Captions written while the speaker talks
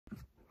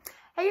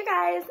Hey you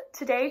guys,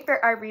 today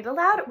for our read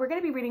aloud, we're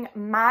going to be reading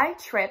My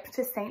Trip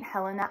to St.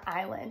 Helena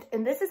Island,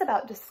 and this is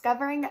about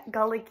discovering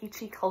Gullah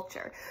Geechee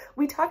culture.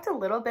 We talked a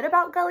little bit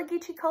about Gullah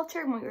Geechee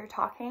culture when we were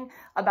talking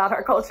about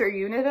our culture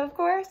unit, of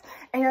course,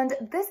 and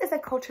this is a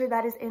culture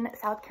that is in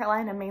South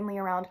Carolina, mainly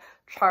around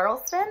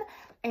Charleston,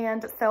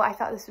 and so I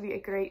thought this would be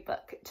a great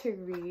book to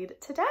read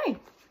today.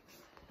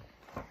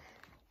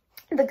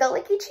 The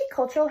Gullah Geechee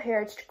Cultural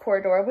Heritage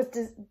Corridor was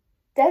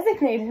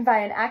designated by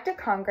an act of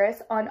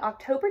Congress on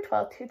October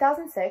 12,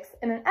 2006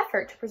 in an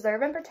effort to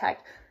preserve and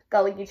protect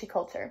Gullah Geechee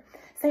culture.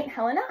 St.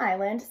 Helena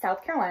Island,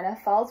 South Carolina,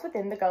 falls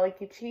within the Gullah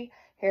Geechee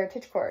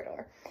Heritage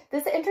Corridor.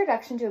 This is an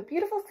introduction to a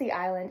beautiful sea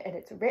island and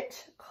its rich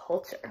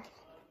culture.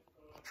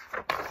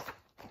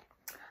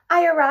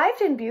 I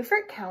arrived in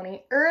Beaufort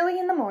County early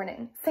in the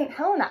morning. St.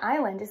 Helena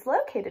Island is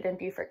located in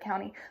Beaufort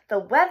County. The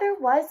weather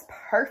was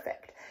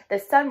perfect. The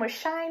sun was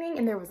shining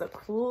and there was a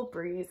cool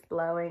breeze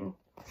blowing.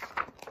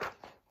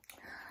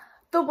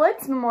 The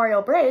Woods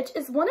Memorial Bridge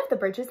is one of the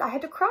bridges I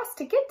had to cross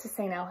to get to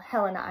St.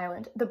 Helena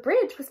Island. The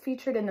bridge was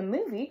featured in the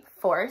movie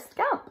Forrest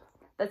Gump.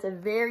 That's a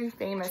very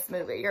famous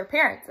movie. Your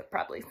parents have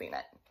probably seen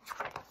it.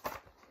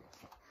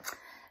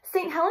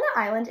 St. Helena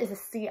Island is a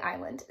sea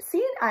island.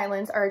 Sea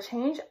islands are a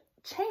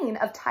chain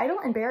of tidal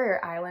and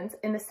barrier islands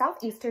in the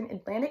southeastern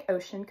Atlantic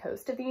Ocean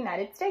coast of the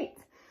United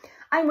States.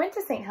 I went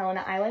to St.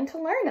 Helena Island to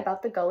learn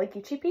about the Gullah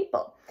Geechee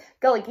people.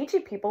 Gullah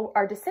Geechee people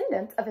are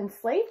descendants of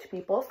enslaved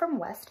people from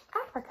West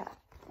Africa.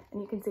 And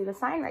you can see the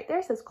sign right there.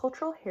 It says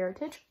Cultural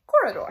Heritage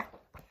Corridor.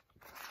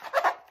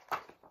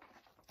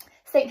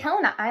 St.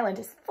 Helena Island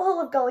is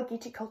full of Gullah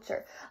Geechee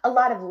culture. A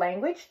lot of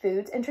language,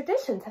 foods, and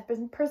traditions have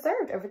been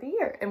preserved over the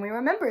year. And we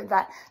remember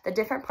that the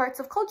different parts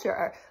of culture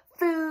are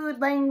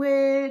food,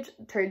 language,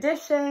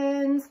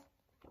 traditions,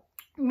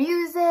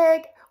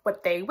 music,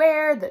 what they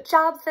wear, the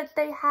jobs that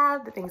they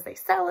have, the things they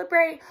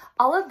celebrate.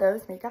 All of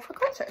those make up a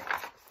culture.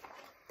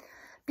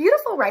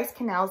 Beautiful rice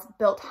canals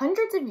built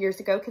hundreds of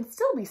years ago can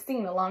still be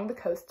seen along the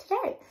coast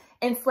today.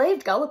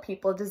 Enslaved Gullah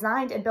people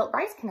designed and built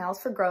rice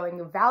canals for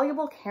growing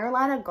valuable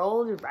Carolina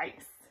gold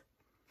rice.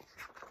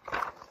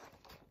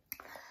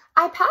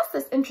 I passed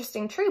this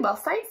interesting tree while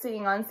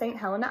sightseeing on St.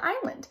 Helena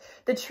Island.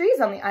 The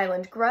trees on the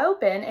island grow,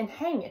 bend, and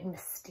hang in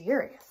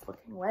mysterious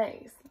looking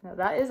ways. Now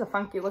that is a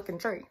funky looking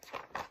tree.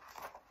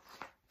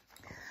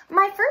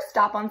 My first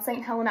stop on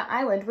St. Helena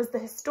Island was the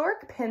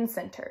historic Penn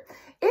Center.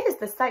 It is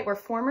the site where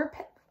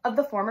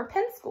the former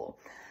Penn School.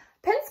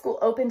 Penn School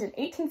opened in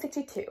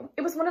 1862.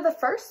 It was one of the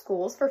first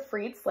schools for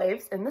freed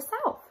slaves in the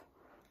South.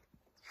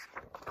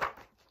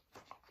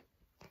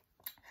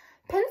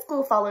 Penn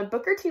School followed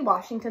Booker T.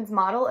 Washington's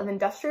model of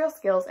industrial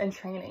skills and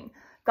training.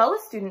 Gullah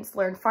students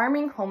learned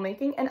farming,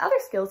 homemaking, and other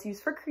skills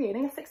used for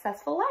creating a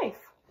successful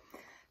life.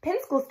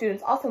 Penn School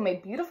students also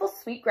made beautiful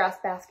sweetgrass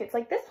baskets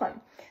like this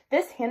one.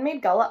 This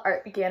handmade Gullah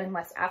art began in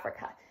West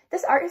Africa.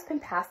 This art has been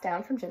passed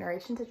down from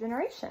generation to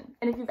generation.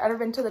 And if you've ever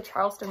been to the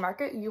Charleston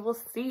market, you will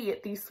see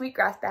these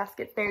sweetgrass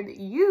baskets there that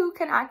you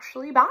can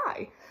actually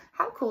buy.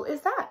 How cool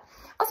is that?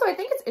 Also, I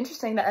think it's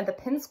interesting that at the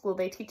Penn School,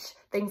 they teach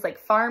things like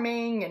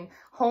farming and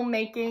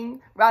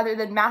homemaking rather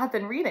than math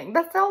and reading.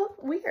 That's so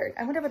weird.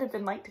 I wonder what it'd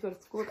been like to go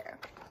to school there.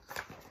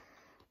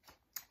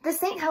 The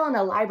St.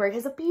 Helena Library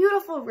has a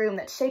beautiful room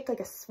that's shaped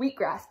like a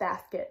sweetgrass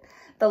basket.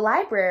 The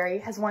library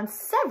has won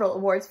several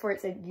awards for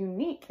its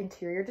unique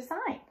interior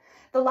design.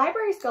 The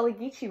library's Gullah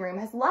Geechee room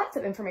has lots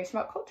of information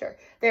about culture.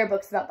 There are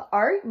books about the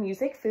art,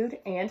 music, food,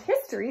 and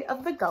history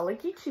of the Gullah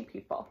Geechee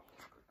people.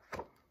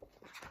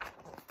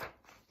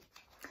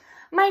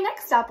 My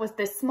next stop was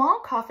this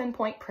small Coffin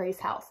Point Praise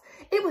House.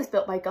 It was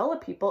built by Gullah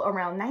people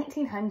around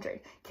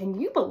 1900. Can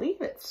you believe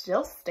it's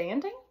still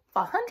standing?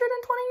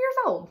 120 years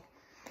old.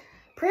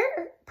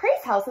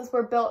 Praise houses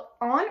were built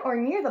on or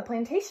near the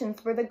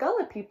plantations where the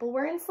Gullah people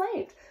were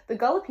enslaved. The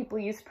Gullah people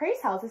used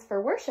praise houses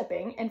for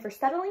worshiping and for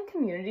settling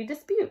community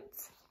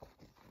disputes.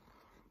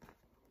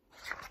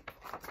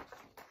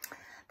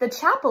 The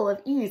Chapel of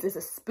Ease is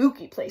a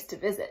spooky place to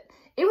visit.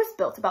 It was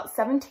built about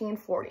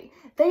 1740.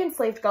 The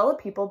enslaved Gullah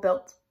people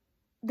built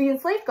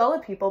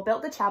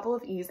the Chapel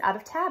of Ease out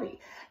of tabby.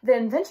 The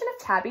invention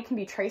of tabby can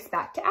be traced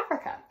back to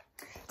Africa.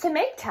 To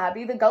make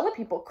tabby, the Gullah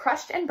people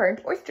crushed and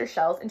burned oyster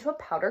shells into a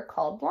powder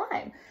called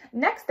lime.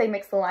 Next, they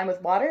mixed the lime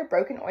with water,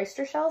 broken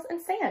oyster shells,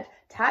 and sand.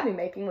 Tabby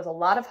making was a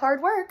lot of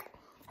hard work.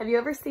 Have you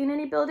ever seen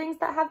any buildings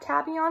that have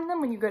tabby on them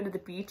when you go to the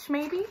beach,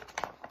 maybe?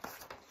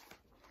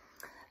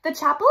 The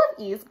Chapel of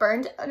Ease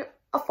burned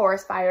a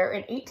forest fire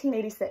in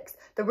 1886.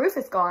 The roof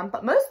is gone,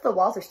 but most of the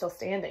walls are still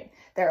standing.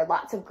 There are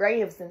lots of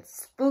graves and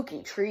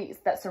spooky trees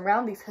that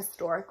surround these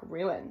historic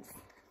ruins.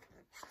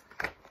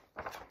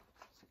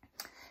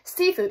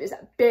 Seafood is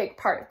a big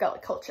part of Gullah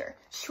culture.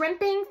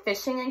 Shrimping,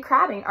 fishing, and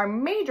crabbing are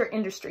major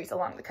industries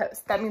along the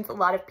coast. That means a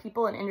lot of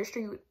people in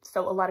industry,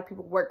 so a lot of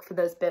people work for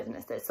those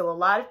businesses. So a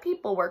lot of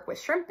people work with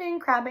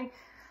shrimping, crabbing,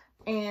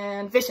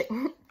 and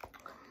fishing.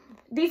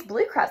 These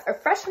blue crabs are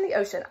fresh from the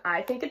ocean.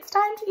 I think it's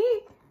time to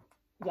eat.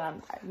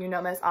 Yum. You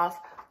know Miss Oz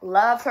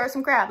loves her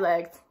some crab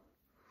legs.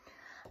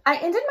 I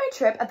ended my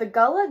trip at the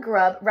Gullah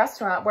Grub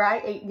restaurant where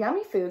I ate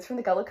yummy foods from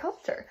the Gullah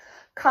culture.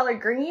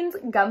 Collard greens,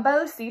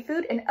 gumbo,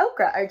 seafood, and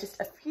okra are just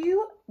a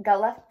few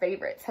Gullah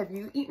favorites. Have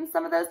you eaten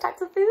some of those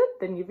types of food?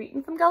 Then you've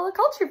eaten some Gullah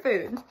culture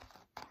food.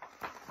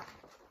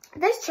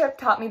 This trip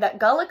taught me that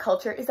Gullah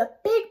culture is a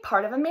big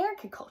part of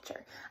American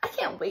culture. I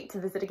can't wait to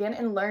visit again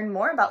and learn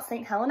more about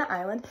St. Helena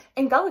Island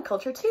and Gullah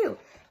culture too.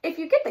 If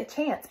you get the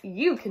chance,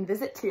 you can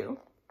visit too.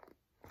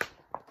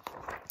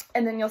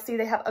 And then you'll see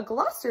they have a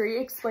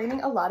glossary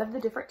explaining a lot of the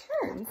different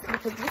terms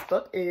because this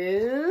book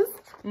is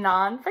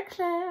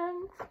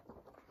nonfiction.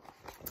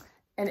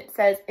 And it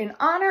says, in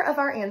honor of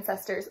our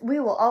ancestors, we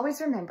will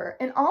always remember,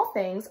 in all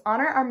things,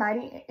 honor our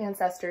mighty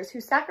ancestors who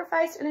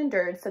sacrificed and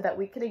endured so that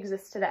we could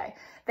exist today.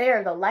 They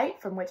are the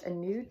light from which a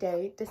new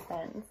day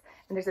descends.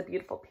 And there's a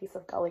beautiful piece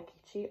of Gullah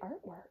Geechee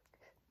artwork.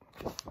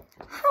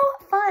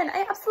 How fun!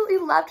 I absolutely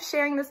loved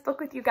sharing this book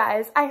with you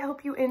guys. I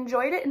hope you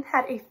enjoyed it and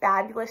had a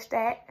fabulous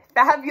day.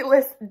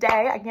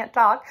 I can't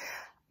talk.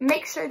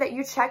 Make sure that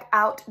you check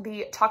out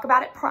the Talk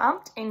About It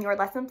prompt in your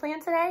lesson plan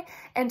today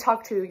and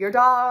talk to your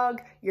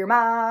dog, your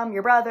mom,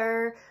 your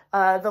brother,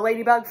 the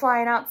ladybug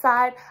flying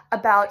outside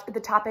about the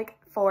topic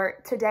for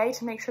today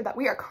to make sure that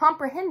we are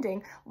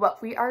comprehending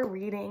what we are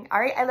reading.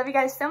 All right, I love you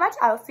guys so much.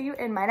 I'll see you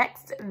in my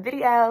next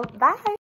video. Bye.